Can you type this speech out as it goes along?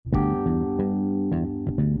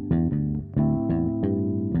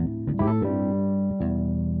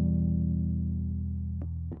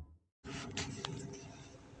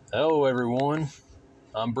Hello, everyone.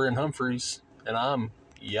 I'm Brent Humphreys, and I'm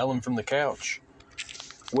yelling from the couch.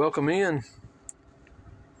 Welcome in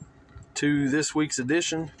to this week's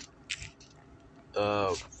edition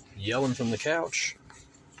of Yelling from the Couch.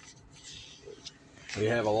 We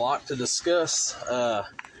have a lot to discuss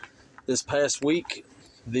this past week.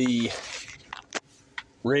 The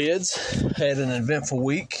Reds had an eventful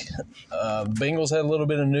week. Bengals had a little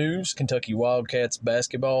bit of news. Kentucky Wildcats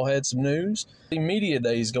basketball had some news. The media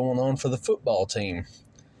days going on for the football team.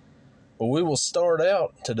 Well, we will start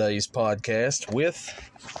out today's podcast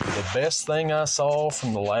with the best thing I saw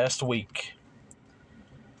from the last week.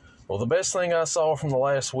 Well, the best thing I saw from the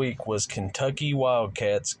last week was Kentucky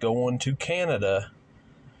Wildcats going to Canada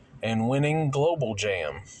and winning Globl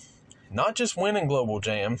Jam. Not just winning Globl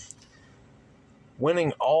Jam,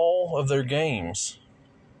 winning all of their games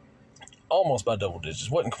almost by double digits.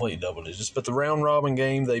 Wasn't complete double digits, but the round-robin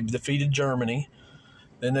game, they defeated Germany.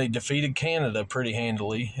 Then they defeated Canada pretty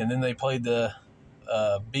handily, and then they played the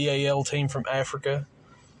BAL team from Africa.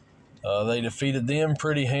 They defeated them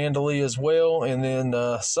pretty handily as well. And then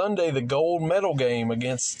Sunday, the gold medal game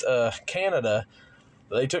against Canada,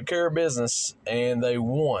 they took care of business, and they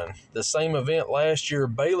won. The same event last year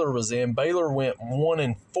Baylor was in. Baylor went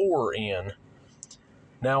 1-4 in.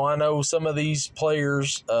 Now, I know some of these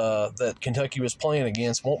players that Kentucky was playing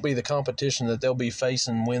against won't be the competition that they'll be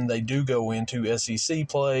facing when they do go into SEC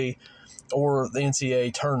play or the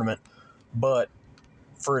NCAA tournament. But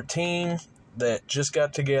for a team that just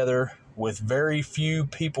got together with very few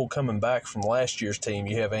people coming back from last year's team,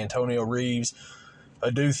 you have Antonio Reeves,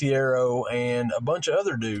 Adu Thiero, and a bunch of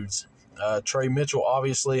other dudes. Trey Mitchell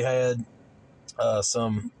obviously had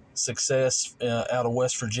some success out of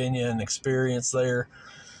West Virginia and experience there.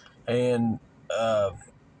 And, that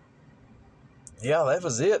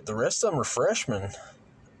was it. The rest of them were freshmen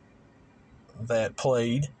that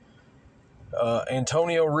played.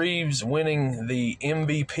 Antonio Reeves winning the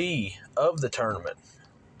MVP of the tournament.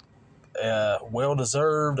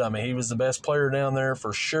 Well-deserved. I mean, he was the best player down there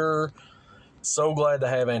for sure. So glad to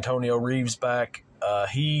have Antonio Reeves back.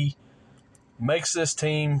 He makes this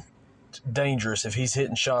team dangerous if he's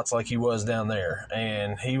hitting shots like he was down there.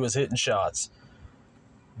 And he was hitting shots.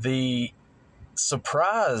 The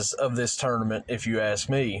surprise of this tournament, if you ask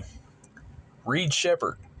me, Reed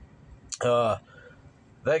Sheppard. That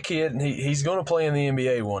kid, he's going to play in the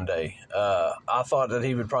NBA one day. I thought that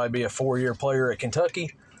he would probably be a 4-year player at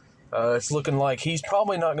Kentucky. It's looking like he's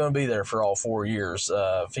probably not going to be there for all 4 years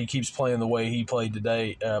if he keeps playing the way he played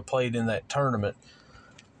today, played in that tournament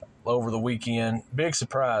over the weekend. Big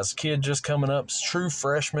surprise. Kid just coming up, true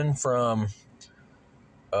freshman from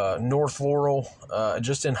North Laurel,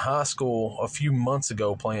 just in high school a few months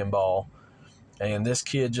ago playing ball. And this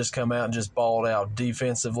kid just come out and just balled out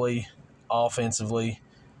defensively, offensively.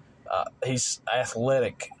 He's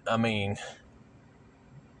athletic. I mean,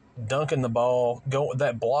 dunking the ball,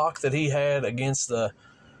 that block that he had against the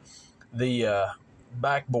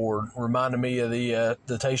backboard reminded me of the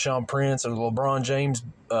Tayshaun Prince or the LeBron James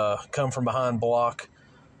come from behind block.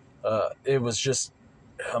 It was just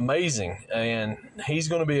amazing, and he's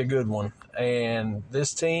going to be a good one. And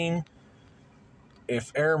this team,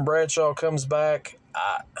 if Aaron Bradshaw comes back,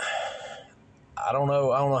 I don't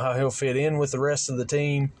know how he'll fit in with the rest of the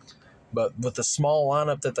team, but with the small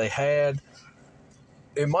lineup that they had,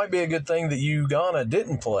 it might be a good thing that Ugonna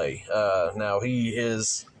didn't play. Now, he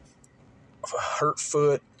is hurt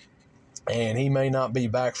foot, and he may not be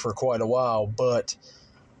back for quite a while, but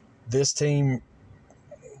this team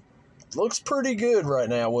looks pretty good right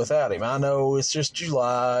now without him. I know it's just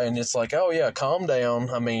July, and it's like, oh, yeah, calm down.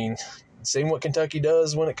 I mean, seeing what Kentucky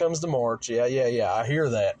does when it comes to March. Yeah, I hear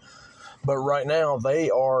that. But right now, they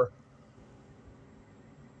are,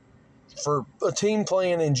 for a team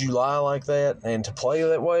playing in July like that and to play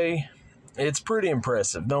that way, it's pretty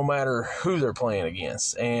impressive no matter who they're playing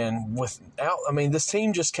against. And this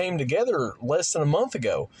team just came together less than a month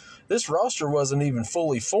ago. This roster wasn't even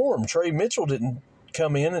fully formed. Trey Mitchell didn't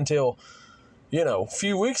come in until, a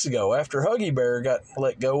few weeks ago after Huggy Bear got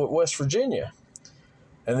let go at West Virginia.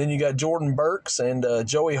 And then you got Jordan Burks and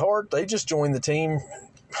Joey Hart. They just joined the team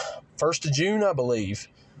 1st of June, I believe.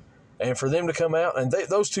 And for them to come out, and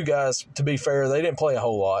those two guys, to be fair, they didn't play a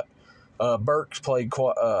whole lot. Burks played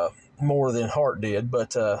quite more than Hart did,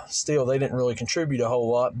 but still, they didn't really contribute a whole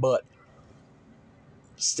lot. But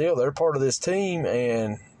still, they're part of this team,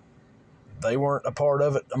 and they weren't a part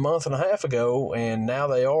of it a month and a half ago, and now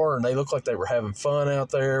they are, and they look like they were having fun out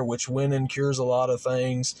there, which winning cures a lot of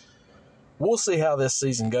things. We'll see how this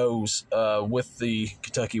season goes with the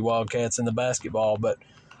Kentucky Wildcats in the basketball, but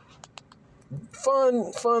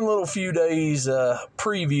fun little few days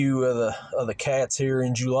preview of the Cats here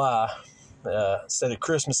in July. Instead of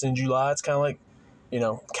Christmas in July, it's kind of like,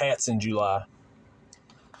 Cats in July.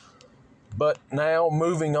 But now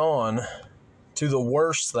moving on to the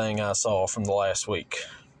worst thing I saw from the last week.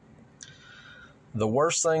 The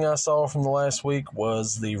worst thing I saw from the last week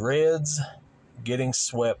was the Reds getting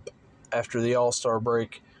swept after the All-Star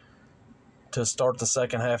break to start the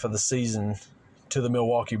second half of the season to the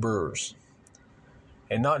Milwaukee Brewers.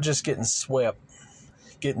 And not just getting swept,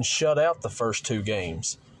 getting shut out the first two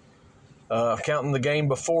games. Counting the game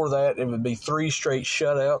before that, it would be 3 straight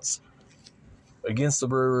shutouts against the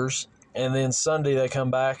Brewers. And then Sunday they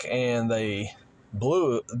come back and they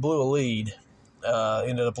blew a lead.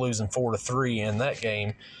 Ended up losing 4-3 in that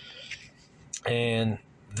game. And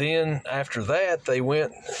then after that, they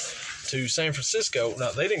went to San Francisco.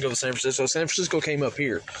 No, they didn't go to San Francisco. San Francisco came up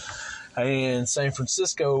here. And San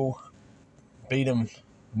Francisco beat them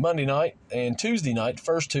Monday night and Tuesday night,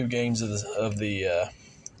 first 2 games of the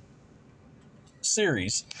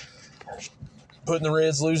series, putting the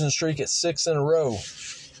Reds' losing streak at 6 in a row.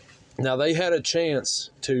 Now, they had a chance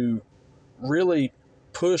to really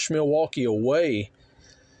push Milwaukee away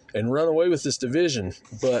and run away with this division,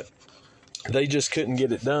 but they just couldn't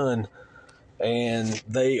get it done, and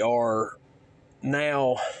they are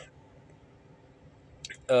now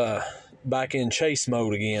back in chase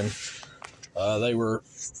mode again. They were,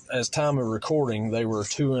 as time of recording, they were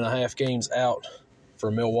 2.5 games out for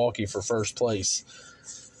Milwaukee for first place,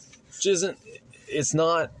 which it's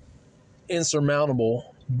not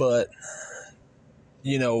insurmountable, but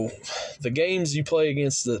the games you play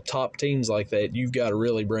against the top teams like that, you've got to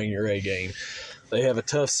really bring your A game. They have a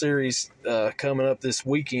tough series coming up this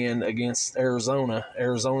weekend against Arizona.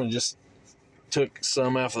 Arizona just took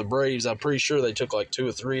some out of the Braves. I'm pretty sure they took like 2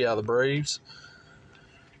 or 3 out of the Braves.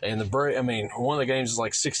 And one of the games was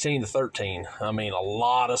like 16-13. A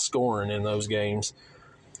lot of scoring in those games.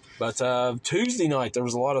 But Tuesday night, there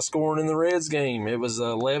was a lot of scoring in the Reds game. It was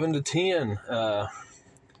 11-10.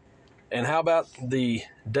 And how about the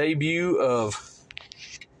debut of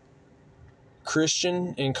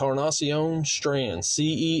Christian Encarnacion Strand?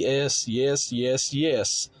 CES,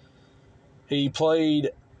 yes. He played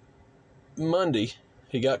Monday.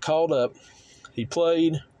 He got called up. He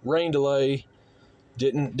played, rain delay,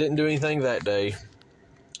 didn't do anything that day.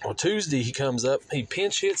 Well, Tuesday he comes up. He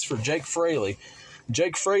pinch hits for Jake Fraley.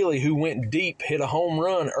 Jake Fraley, who went deep, hit a home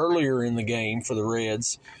run earlier in the game for the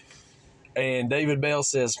Reds. And David Bell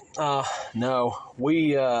says, no,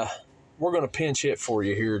 we're going to pinch hit for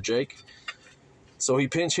you here, Jake. So he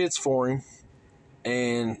pinch hits for him,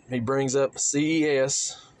 and he brings up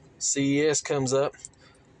CES. CES comes up,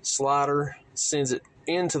 slider, sends it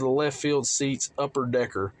into the left field seats, upper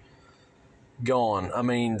decker, gone.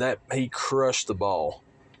 He crushed the ball.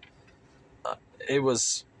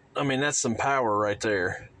 That's some power right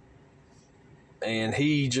there. And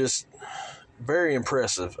he just... very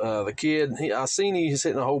impressive. The kid, I seen he's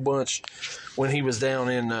hitting a whole bunch when he was down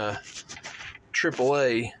in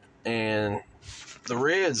AAA, and the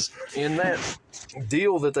Reds, in that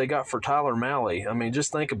deal that they got for Tyler Malley,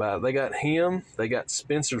 just think about it. They got him, they got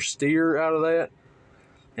Spencer Steer out of that,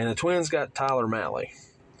 and the Twins got Tyler Malley,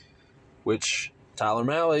 which, Tyler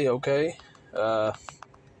Malley, okay,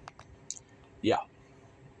 yeah,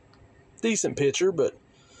 decent pitcher, but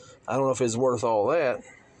I don't know if it's worth all that.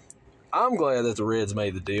 I'm glad that the Reds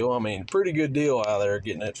made the deal. Pretty good deal out there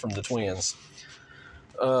getting it from the Twins.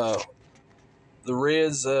 The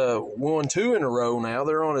Reds won 2 in a row now.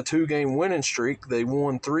 They're on a 2-game winning streak. They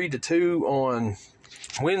won 3-2 on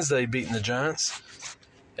Wednesday, beating the Giants.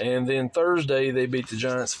 And then Thursday, they beat the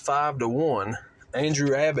Giants 5-1.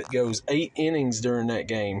 Andrew Abbott goes 8 innings during that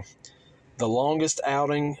game. The longest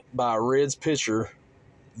outing by a Reds pitcher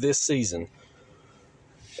this season.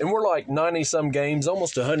 And we're like 90-some games,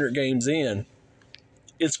 almost 100 games in.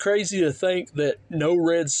 It's crazy to think that no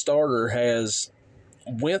Reds starter has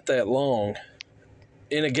went that long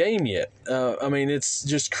in a game yet. It's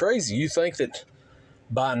just crazy. You think that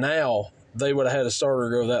by now they would have had a starter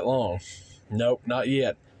go that long. Nope, not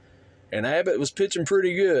yet. And Abbott was pitching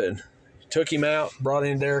pretty good. Took him out, brought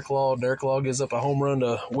in Derek Law. Derek Law gives up a home run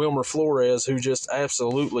to Wilmer Flores, who just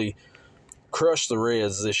absolutely crushed the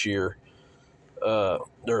Reds this year.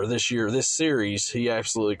 This series, he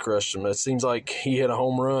absolutely crushed them. It seems like he hit a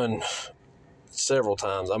home run several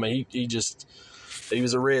times. He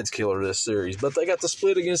was a Reds killer this series. But they got the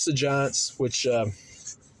split against the Giants, which, after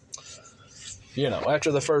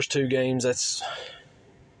the first 2 games, that's,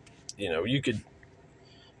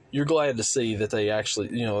 you're glad to see that they actually,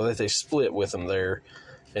 that they split with them there.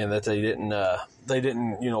 and that they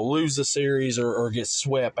didn't lose the series or get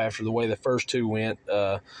swept after the way the first two went.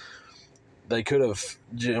 They could have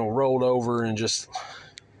rolled over and just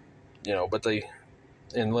but they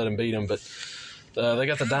and let them beat them. But they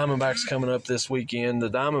got the Diamondbacks coming up this weekend. The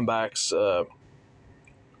Diamondbacks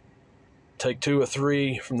take 2 of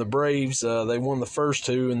 3 from the Braves. They won the first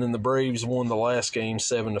two, and then the Braves won the last game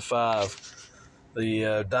 7-5.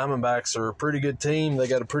 The Diamondbacks are a pretty good team. They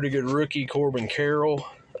got a pretty good rookie, Corbin Carroll.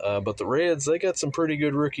 But the Reds, they got some pretty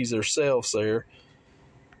good rookies themselves there.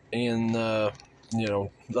 And, the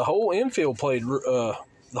whole infield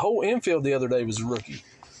the other day was a rookie.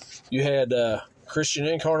 You had Christian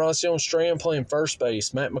Encarnacion Strand playing first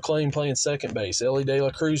base, Matt McClain playing second base, Ellie De La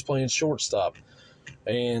Cruz playing shortstop,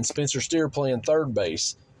 and Spencer Steer playing third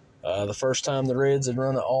base. The first time the Reds had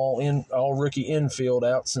run an all rookie infield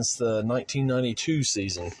out since the 1992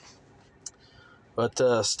 season.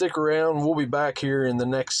 But stick around. We'll be back here in the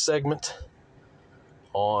next segment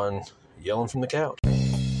on Yelling from the Couch.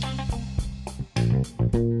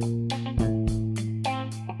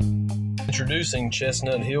 Introducing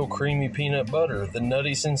Chestnut Hill Creamy Peanut Butter, the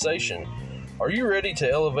nutty sensation. Are you ready to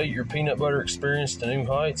elevate your peanut butter experience to new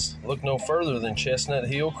heights? Look no further than Chestnut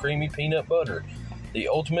Hill Creamy Peanut Butter, the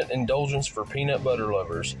ultimate indulgence for peanut butter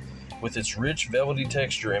lovers. With its rich, velvety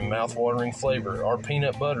texture and mouth-watering flavor, our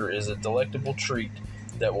peanut butter is a delectable treat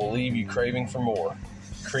that will leave you craving for more.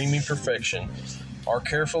 Creamy perfection. Our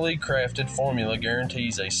carefully crafted formula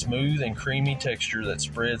guarantees a smooth and creamy texture that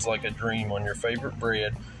spreads like a dream on your favorite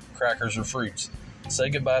bread, crackers, or fruits. Say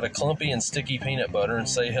goodbye to clumpy and sticky peanut butter and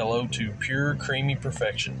say hello to pure, creamy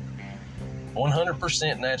perfection.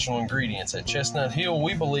 100% natural ingredients. At Chestnut Hill,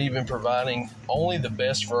 we believe in providing only the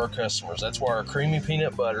best for our customers. That's why our creamy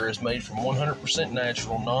peanut butter is made from 100%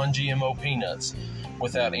 natural, non-GMO peanuts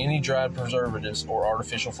without any dried preservatives or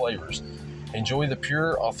artificial flavors. Enjoy the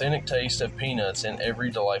pure, authentic taste of peanuts in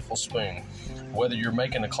every delightful spoon. Whether you're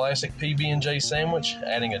making a classic PB&J sandwich,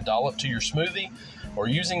 adding a dollop to your smoothie, or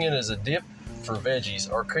using it as a dip for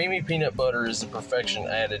veggies, our creamy peanut butter is the perfection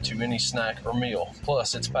added to any snack or meal.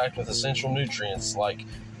 Plus, it's packed with essential nutrients like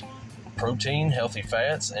protein, healthy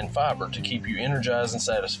fats, and fiber to keep you energized and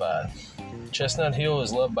satisfied. Chestnut Hill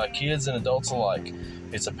is loved by kids and adults alike.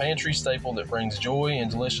 It's a pantry staple that brings joy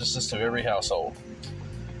and deliciousness to every household.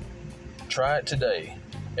 Try it today.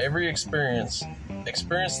 Experience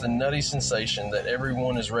the nutty sensation that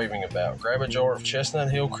everyone is raving about. Grab a jar of Chestnut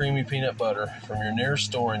Hill Creamy Peanut Butter from your nearest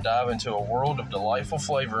store and dive into a world of delightful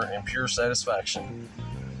flavor and pure satisfaction.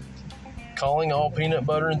 Calling all peanut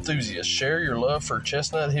butter enthusiasts, share your love for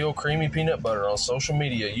Chestnut Hill Creamy Peanut Butter on social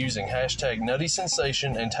media using hashtag Nutty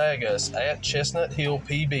Sensation and tag us at Chestnut Hill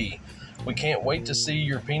PB. We can't wait to see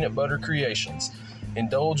your peanut butter creations.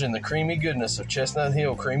 Indulge in the creamy goodness of Chestnut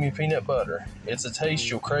Hill Creamy Peanut Butter. It's a taste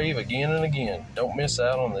you'll crave again and again. Don't miss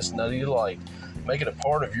out on this nutty delight. Make it a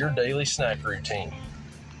part of your daily snack routine.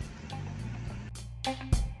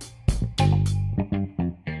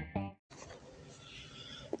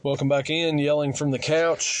 Welcome back in, Yelling from the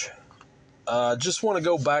Couch. Just want to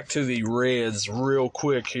go back to the Reds real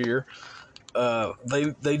quick here.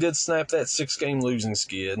 They did snap that 6-game losing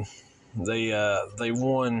skid. They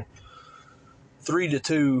won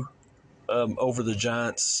 3-2 over the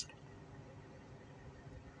Giants.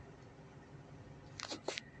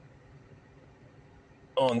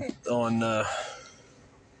 On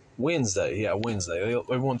Wednesday. Yeah, Wednesday.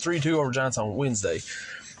 They won 3-2 over Giants on Wednesday.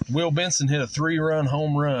 Will Benson hit a 3-run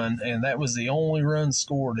home run, and that was the only run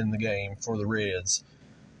scored in the game for the Reds.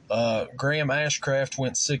 Graham Ashcraft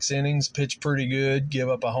went 6 innings, pitched pretty good, give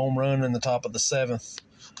up a home run in the top of the 7th,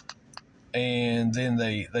 and then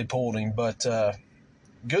they pulled him. But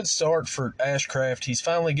good start for Ashcraft. He's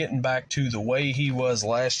finally getting back to the way he was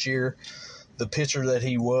last year, the pitcher that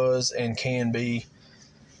he was and can be.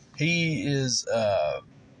 He is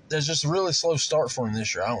there's just a really slow start for him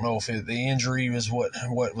this year. I don't know if the injury was what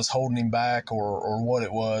was holding him back or what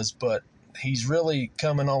it was, but he's really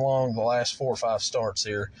coming along the last 4 or 5 starts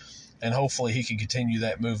here, and hopefully he can continue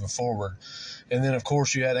that moving forward. And then, of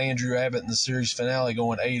course, you had Andrew Abbott in the series finale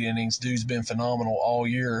going 8 innings. Dude's been phenomenal all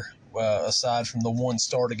year, aside from the 1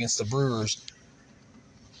 start against the Brewers.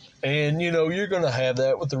 And, you're going to have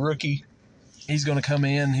that with the rookie. He's going to come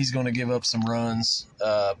in. He's going to give up some runs.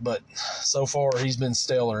 But so far, he's been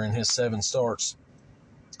stellar in his 7 starts.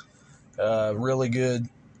 Really good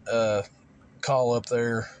call up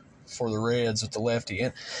there for the Reds with the lefty.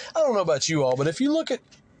 And I don't know about you all, but if you look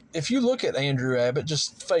at Andrew Abbott,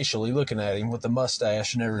 just facially looking at him with the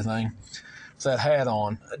mustache and everything, with that hat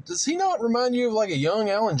on, does he not remind you of like a young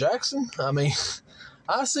Alan Jackson? I mean,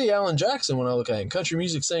 I see Alan Jackson when I look at him, country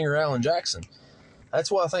music singer Alan Jackson. That's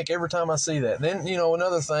why I think every time I see that. Then,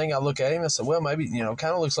 another thing, I look at him and say, well, maybe, kind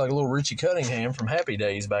of looks like a little Richie Cunningham from Happy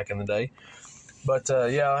Days back in the day. But,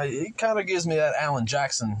 yeah, he kind of gives me that Alan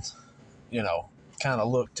Jackson, kind of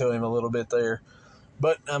look to him a little bit there.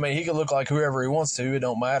 But, I mean, he could look like whoever he wants to. It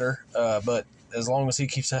don't matter. But as long as he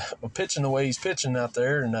keeps pitching the way he's pitching out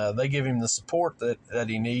there and they give him the support that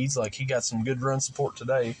he needs, like he got some good run support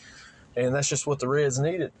today, and that's just what the Reds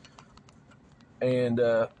needed. And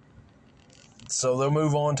so they'll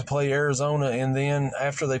move on to play Arizona, and then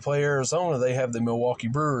after they play Arizona, they have the Milwaukee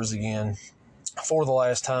Brewers again for the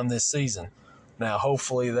last time this season. Now,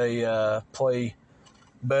 hopefully they play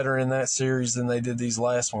better in that series than they did these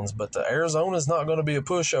last ones, but the Arizona's not going to be a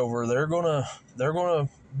pushover. They're gonna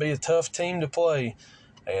be a tough team to play,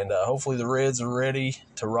 and hopefully the Reds are ready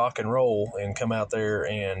to rock and roll and come out there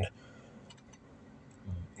and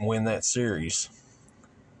win that series.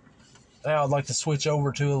 Now I'd like to switch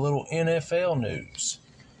over to a little NFL news.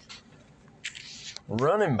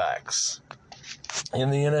 Running backs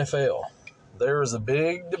in the NFL. There is a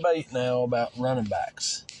big debate now about running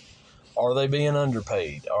backs. Are they being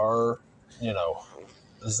underpaid?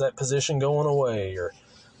 Is that position going away? Or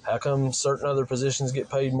how come certain other positions get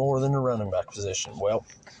paid more than the running back position? Well,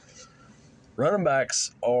 running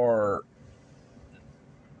backs are,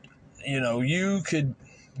 you could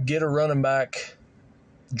get a running back,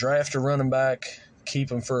 draft a running back, keep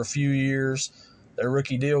them for a few years. Their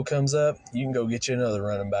rookie deal comes up, you can go get you another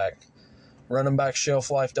running back. Running back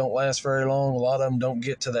shelf life don't last very long. A lot of them don't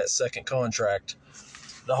get to that second contract.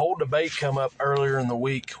 The whole debate come up earlier in the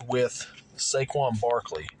week with Saquon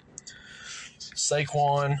Barkley.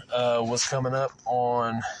 Saquon was coming up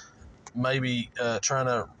on maybe trying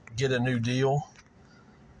to get a new deal,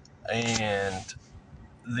 and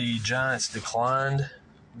the Giants declined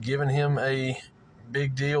giving him a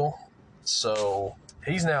big deal. So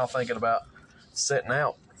he's now thinking about setting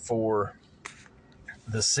out for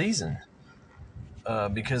the season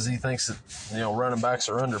because he thinks that, running backs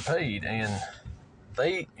are underpaid, and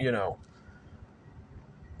they,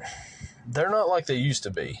 they're not like they used to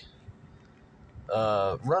be.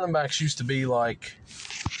 Running backs used to be like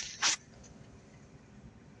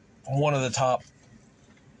one of the top,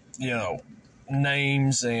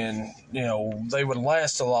 names, and, they would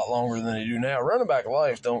last a lot longer than they do now. Running back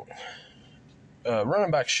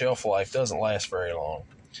shelf life doesn't last very long.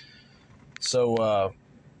 So,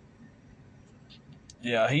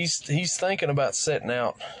 yeah, he's thinking about setting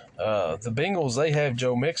out. The Bengals, they have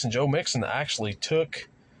Joe Mixon. Joe Mixon actually took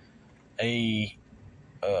a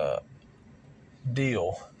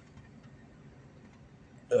deal,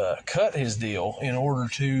 cut his deal in order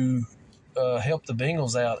to help the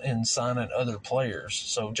Bengals out in signing other players.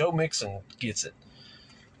 So Joe Mixon gets it.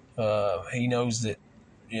 He knows that,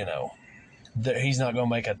 that he's not going to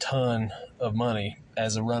make a ton of money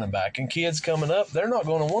as a running back. And kids coming up, they're not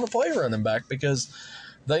going to want to play running back because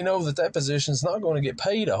they know that position's not going to get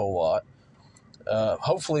paid a whole lot.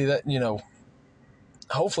 Hopefully they'll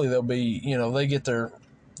be, they get the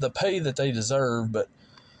pay that they deserve. But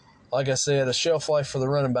like I said, a shelf life for the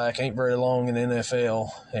running back ain't very long in the NFL,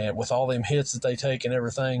 and with all them hits that they take and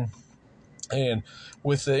everything, and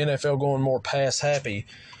with the NFL going more pass happy,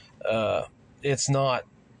 it's not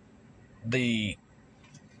the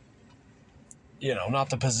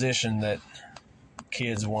position that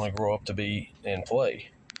kids want to grow up to be and play.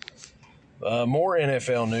 More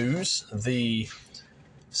NFL news. The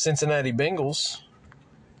Cincinnati Bengals,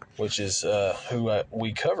 which is who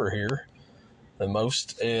we cover here the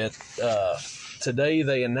most, today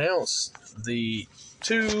they announced the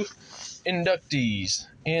 2 inductees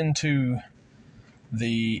into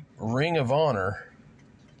the Ring of Honor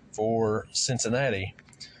for Cincinnati.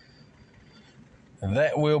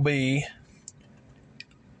 That will be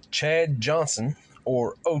Chad Johnson,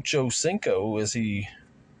 or Ocho Cinco as he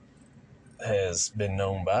has been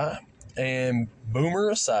known by, and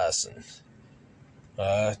Boomer Esiason.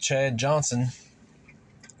 Chad Johnson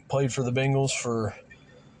played for the Bengals for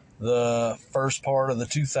the first part of the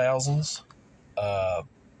 2000s.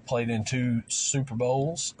 Played in 2 Super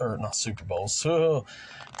Bowls, or not Super Bowls.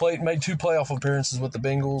 Made 2 playoff appearances with the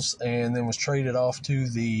Bengals, and then was traded off to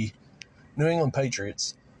the New England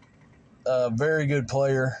Patriots. Very good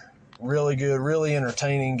player, really good, really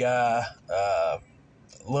entertaining guy.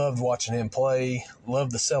 Loved watching him play.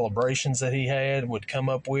 Loved the celebrations that he would come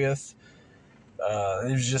up with.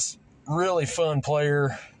 He was just really fun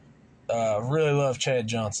player. Really loved Chad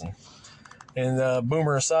Johnson. And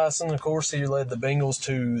Boomer Esiason, of course, he led the Bengals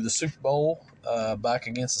to the Super Bowl back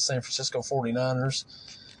against the San Francisco 49ers.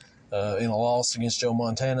 in a loss against Joe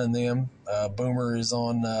Montana and them. Boomer is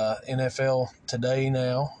on NFL Today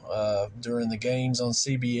now during the games on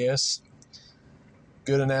CBS.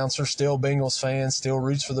 Good announcer, still Bengals fan, still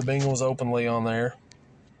roots for the Bengals openly on there.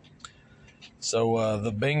 So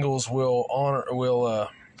the Bengals will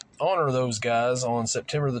honor those guys on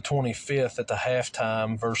September the 25th at the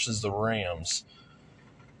halftime versus the Rams.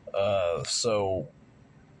 So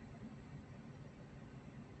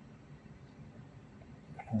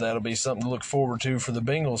that'll be something to look forward to for the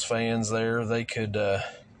Bengals fans there. They could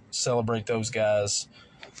celebrate those guys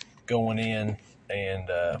going in and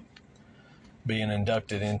being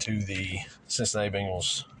inducted into the Cincinnati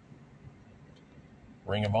Bengals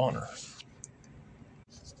Ring of Honor.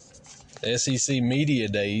 The SEC Media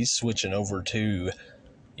Days, switching over to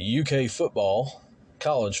UK football,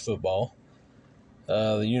 college football.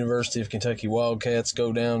 The University of Kentucky Wildcats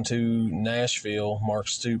go down to Nashville. Mark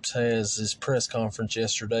Stoops has his press conference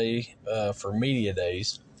yesterday for Media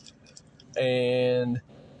Days. And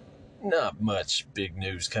not much big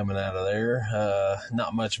news coming out of there.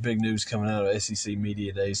 Not much big news coming out of SEC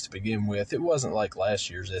Media Days to begin with. It wasn't like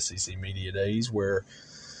last year's SEC Media Days where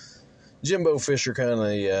Jimbo Fisher kind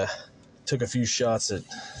of took a few shots at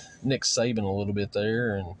Nick Saban a little bit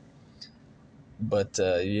there, But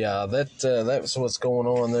that's what's going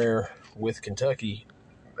on there with Kentucky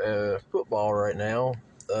football right now.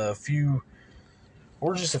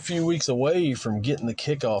 We're just a few weeks away from getting the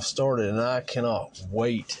kickoff started, and I cannot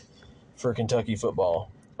wait for Kentucky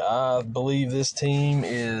football. I believe this team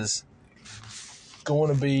is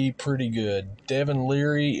going to be pretty good. Devin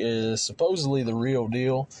Leary is supposedly the real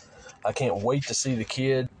deal. I can't wait to see the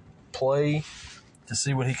kid play, to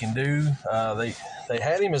see what he can do. They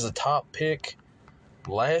had him as a top pick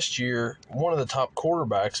last year, one of the top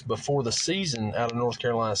quarterbacks before the season out of North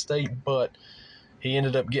Carolina State, but he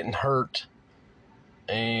ended up getting hurt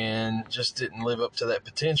and just didn't live up to that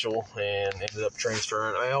potential and ended up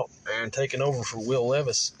transferring out and taking over for Will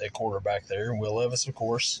Levis at quarterback there. Will Levis, of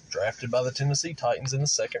course, drafted by the Tennessee Titans in the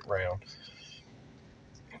second round.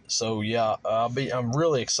 So, yeah, I'm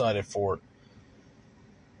really excited for it.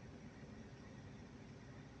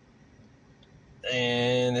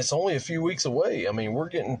 And it's only a few weeks away. I mean, we're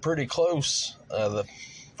getting pretty close. The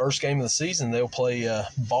first game of the season, they'll play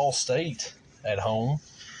Ball State at home.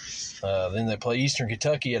 Then they play Eastern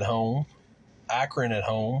Kentucky at home, Akron at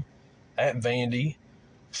home, at Vandy,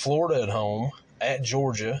 Florida at home, at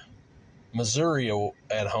Georgia, Missouri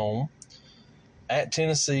at home, at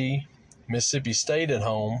Tennessee, Mississippi State at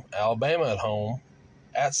home, Alabama at home,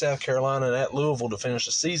 at South Carolina, and at Louisville to finish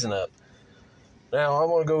the season up. Now, I'm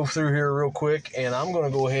going to go through here real quick, and I'm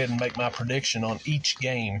going to go ahead and make my prediction on each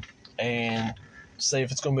game and say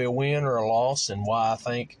if it's going to be a win or a loss and why I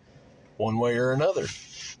think one way or another.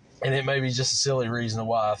 And it may be just a silly reason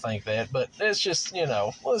why I think that, but it's just,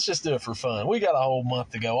 let's just do it for fun. We got a whole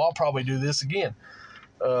month to go. I'll probably do this again.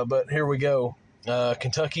 But here we go.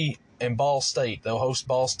 Kentucky and Ball State. They'll host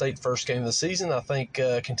Ball State first game of the season. I think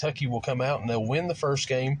Kentucky will come out and they'll win the first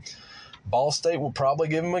game. Ball State will probably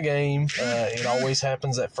give them a game. It always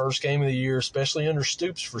happens that first game of the year, especially under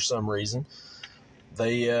Stoops for some reason.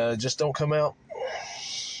 They just don't come out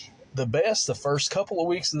the best the first couple of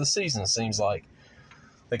weeks of the season, it seems like.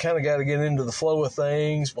 They kind of got to get into the flow of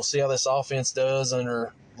things. We'll see how this offense does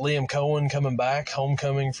under Liam Cohen coming back,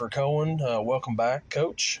 homecoming for Cohen. Welcome back,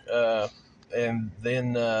 Coach. And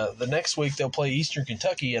then the next week they'll play Eastern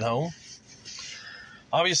Kentucky at home.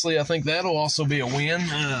 Obviously, I think that'll also be a win.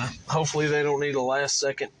 Hopefully they don't need a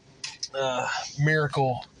last-second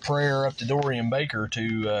miracle prayer up to Dorian Baker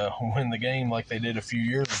to win the game like they did a few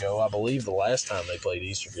years ago. I believe the last time they played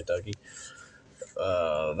Eastern Kentucky.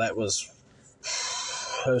 That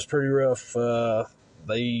was pretty rough.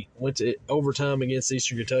 They went to overtime against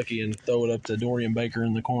Eastern Kentucky and throw it up to Dorian Baker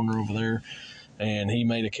in the corner over there, and he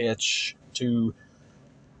made a catch to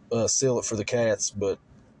seal it for the Cats. But,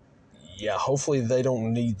 yeah, hopefully they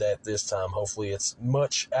don't need that this time. Hopefully it's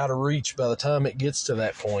much out of reach by the time it gets to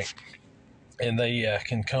that point, and they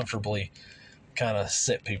can comfortably kind of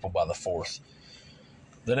set people by the fourth.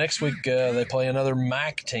 The next week they play another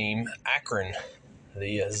MAC team, Akron,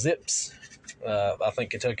 the Zips. I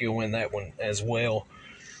think Kentucky will win that one as well.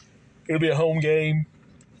 It'll be a home game,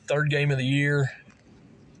 third game of the year.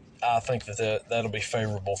 I think that'll be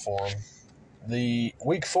favorable for them. The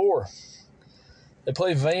week 4, they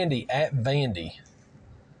play Vandy at Vandy.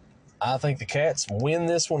 I think the Cats win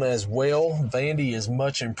this one as well. Vandy is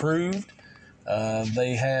much improved.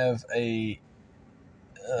 They have a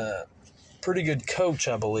pretty good coach,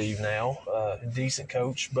 I believe, now. A decent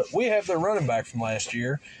coach. But we have their running back from last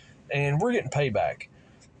year, and we're getting payback.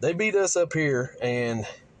 They beat us up here, and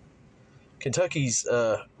Kentucky's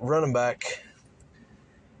running back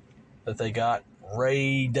that they got,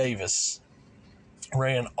 Ray Davis,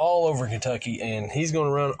 ran all over Kentucky, and he's going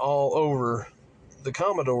to run all over the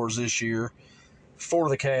Commodores this year for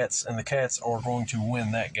the Cats, and the Cats are going to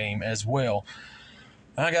win that game as well.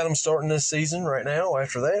 I got them starting this season right now,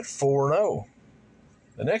 after that, 4-0.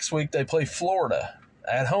 The next week they play Florida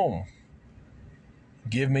at home.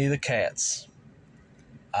 Give me the Cats.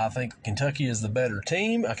 I think Kentucky is the better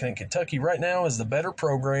team. I think Kentucky right now is the better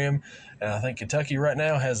program, and I think Kentucky right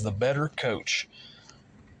now has the better coach.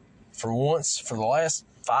 For once, for the last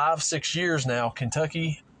 5-6 years now,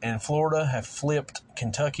 Kentucky and Florida have flipped.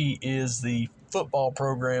 Kentucky is the football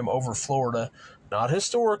program over Florida. Not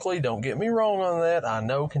historically, don't get me wrong on that. I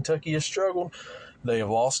know Kentucky has struggled. They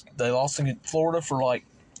lost to Florida for like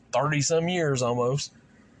 30-some years almost.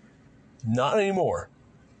 Not anymore.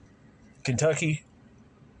 Kentucky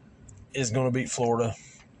is going to beat Florida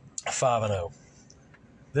 5-0.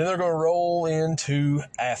 Then they're going to roll into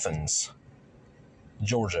Athens,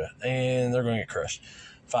 Georgia, and they're going to get crushed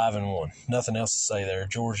 5-1. Nothing else to say there.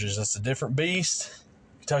 Georgia's just a different beast.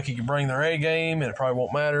 Kentucky can bring their A game, and it probably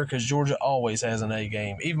won't matter because Georgia always has an A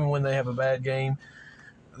game. Even when they have a bad game,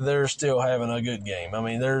 they're still having a good game. I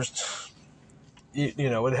mean,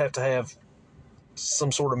 it'd have to have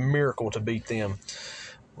some sort of miracle to beat them.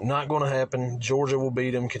 Not going to happen. Georgia will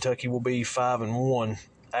beat them. Kentucky will be 5-1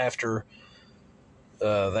 after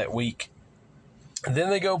that week. And then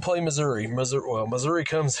they go play Missouri. Missouri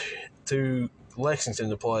comes to Lexington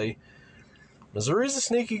to play. Missouri's a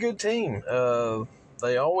sneaky good team.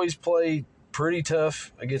 They always play pretty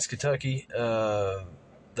tough against Kentucky.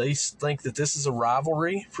 They think that this is a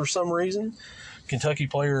rivalry for some reason. Kentucky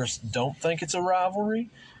players don't think it's a rivalry.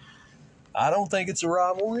 I don't think it's a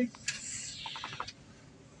rivalry.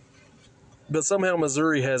 But somehow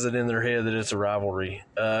Missouri has it in their head that it's a rivalry.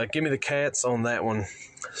 Give me the Cats on that one.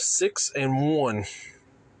 6-1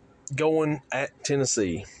 going at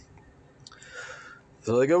Tennessee.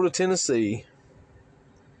 So they go to Tennessee.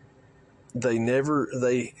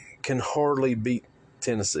 They can hardly beat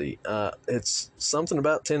Tennessee. It's something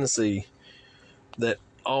about Tennessee that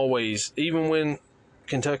always, even when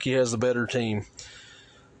Kentucky has the better team,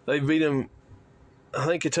 they beat them. I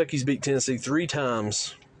think Kentucky's beat Tennessee 3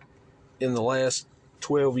 times in the last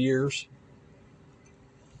 12 years.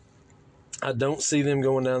 I don't see them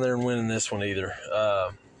going down there and winning this one either.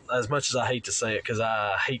 As much as I hate to say it, because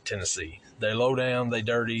I hate Tennessee. They low down, they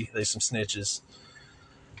dirty, they some snitches.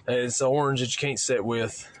 It's the orange that you can't sit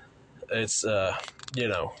with. It's,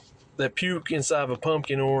 that puke inside of a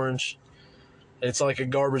pumpkin orange. It's like a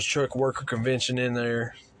garbage truck worker convention in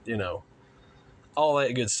there, all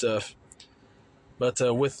that good stuff. But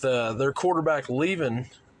with their quarterback leaving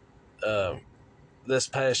this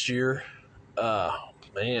past year, I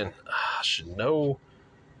should know.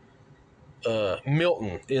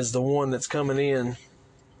 Milton is the one that's coming in.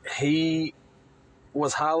 He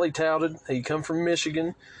was highly touted. He come from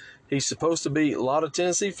Michigan. He's supposed to be, a lot of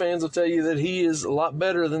Tennessee fans will tell you that he is a lot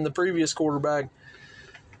better than the previous quarterback,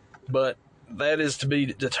 but that is to be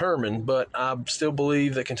determined. But I still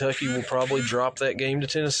believe that Kentucky will probably drop that game to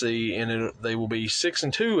Tennessee, and they will be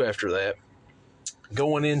 6-2 after that,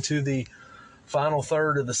 going into the final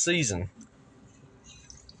third of the season.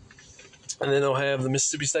 And then they'll have the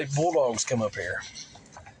Mississippi State Bulldogs come up here.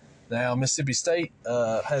 Now, Mississippi State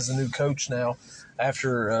has a new coach now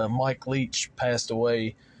after Mike Leach passed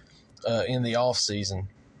away in the offseason.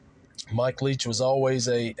 Mike Leach was always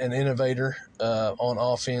an innovator on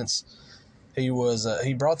offense. He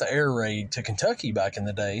brought the air raid to Kentucky back in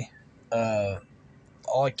the day. I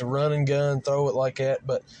like to run and gun, throw it like that,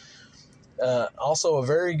 but also a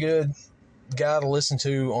very good guy to listen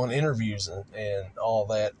to on interviews and all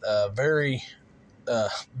that. Very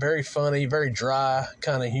funny, very dry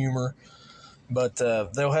kind of humor. But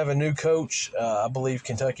they'll have a new coach. I believe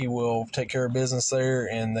Kentucky will take care of business there,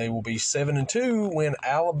 and they will be 7-2 when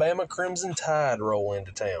Alabama Crimson Tide roll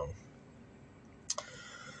into town.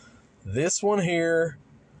 This one here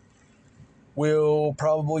will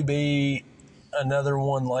probably be another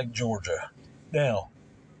one like Georgia. Now,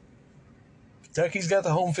 Kentucky's got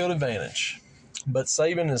the home field advantage, but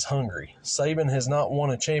Saban is hungry. Saban has not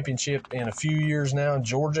won a championship in a few years now.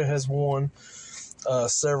 Georgia has won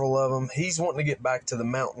several of them. He's wanting to get back to the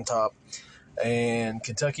mountaintop, and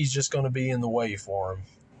Kentucky's just going to be in the way for him.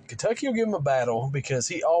 Kentucky will give him a battle because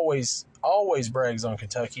he always brags on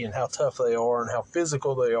Kentucky and how tough they are and how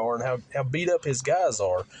physical they are and how beat up his guys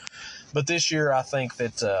are. But this year I think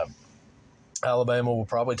that Alabama will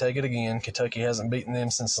probably take it again. Kentucky hasn't beaten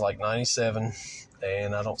them since like 97,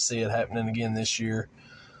 and I don't see it happening again this year.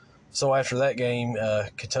 So after that game,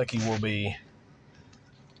 Kentucky will be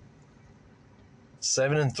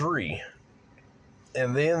 7-3.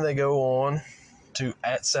 And then they go on to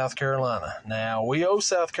at South Carolina. Now, we owe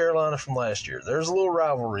South Carolina from last year. There's a little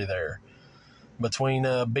rivalry there between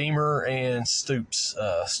Beamer and Stoops.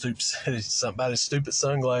 Stoops had somebody's stupid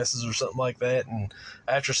sunglasses or something like that. And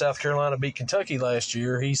after South Carolina beat Kentucky last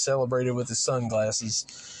year, he celebrated with his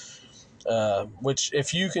sunglasses. Which,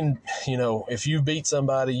 if you can, if you beat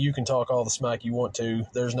somebody, you can talk all the smack you want to.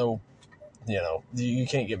 There's no, you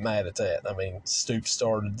can't get mad at that. I mean, Stoops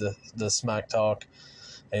started the smack talk,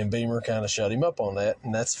 and Beamer kind of shut him up on that,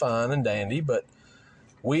 and that's fine and dandy, but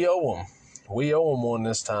we owe them. We owe them one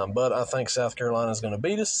this time, but I think South Carolina is going to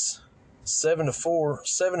beat us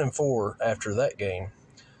 7-4 after that game.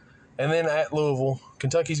 And then at Louisville,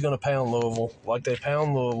 Kentucky's going to pound Louisville like they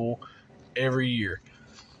pound Louisville every year.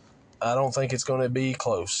 I don't think it's going to be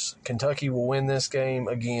close. Kentucky will win this game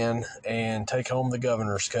again and take home the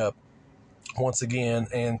Governor's Cup once again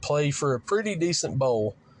and play for a pretty decent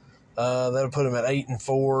bowl. That'll put them at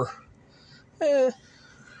 8-4.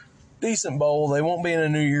 Decent bowl. They won't be in a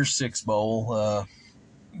New Year's Six bowl,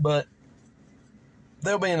 but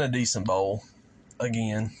they'll be in a decent bowl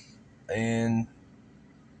again. And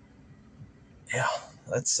yeah,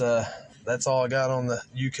 that's all I got on the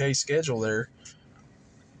UK schedule there.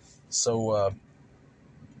 So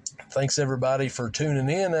thanks everybody for tuning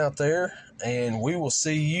in out there, and we will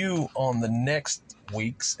see you on the next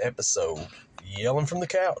week's episode. Yelling from the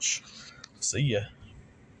couch. See ya.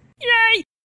 Yay!